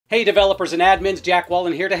Hey developers and admins, Jack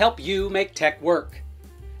Wallen here to help you make tech work.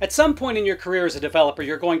 At some point in your career as a developer,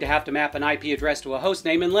 you're going to have to map an IP address to a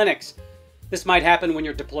hostname in Linux. This might happen when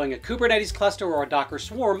you're deploying a Kubernetes cluster or a Docker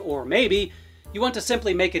swarm, or maybe you want to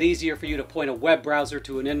simply make it easier for you to point a web browser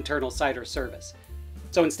to an internal site or service.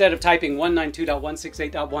 So instead of typing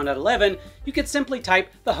 192.168.1.11, you could simply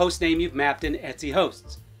type the hostname you've mapped in etc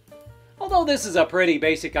hosts. Although this is a pretty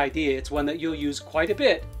basic idea, it's one that you'll use quite a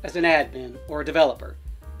bit as an admin or a developer.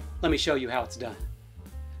 Let me show you how it's done.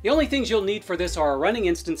 The only things you'll need for this are a running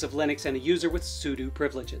instance of Linux and a user with sudo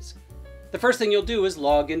privileges. The first thing you'll do is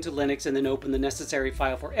log into Linux and then open the necessary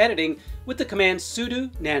file for editing with the command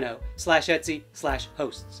sudo nano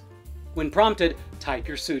 /etc/hosts. When prompted, type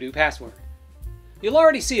your sudo password. You'll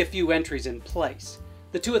already see a few entries in place.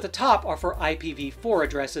 The two at the top are for IPv4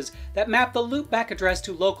 addresses that map the loopback address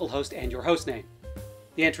to localhost and your hostname.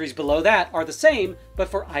 The entries below that are the same, but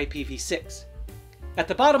for IPv6. At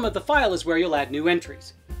the bottom of the file is where you'll add new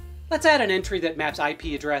entries. Let's add an entry that maps IP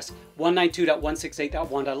address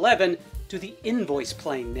 192.168.1.11 to the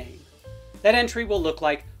invoiceplan name. That entry will look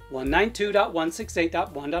like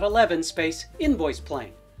 192.168.1.11 space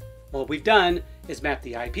invoiceplan. What we've done is map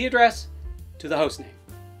the IP address to the hostname.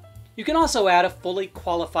 You can also add a fully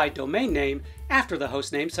qualified domain name after the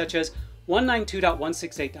hostname, such as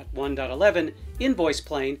 192.168.1.11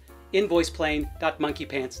 invoiceplan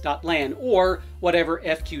invoiceplan.monkeypants.lan, or whatever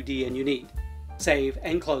FQDN you need. Save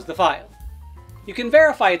and close the file. You can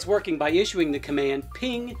verify it's working by issuing the command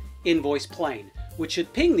ping invoiceplan, which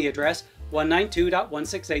should ping the address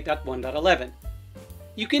 192.168.1.11.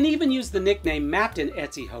 You can even use the nickname mapped in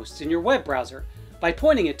etc hosts in your web browser by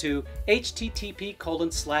pointing it to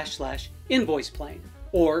http://invoiceplan,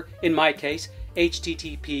 or in my case,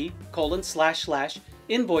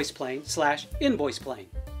 http://invoiceplan/invoiceplan.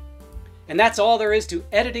 And that's all there is to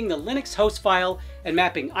editing the Linux host file and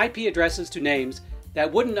mapping IP addresses to names that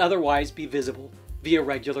wouldn't otherwise be visible via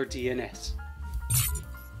regular DNS.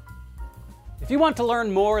 If you want to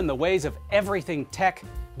learn more in the ways of everything tech,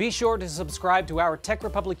 be sure to subscribe to our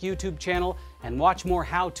TechRepublic YouTube channel and watch more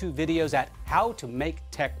how-to videos at How to Make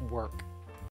Tech Work.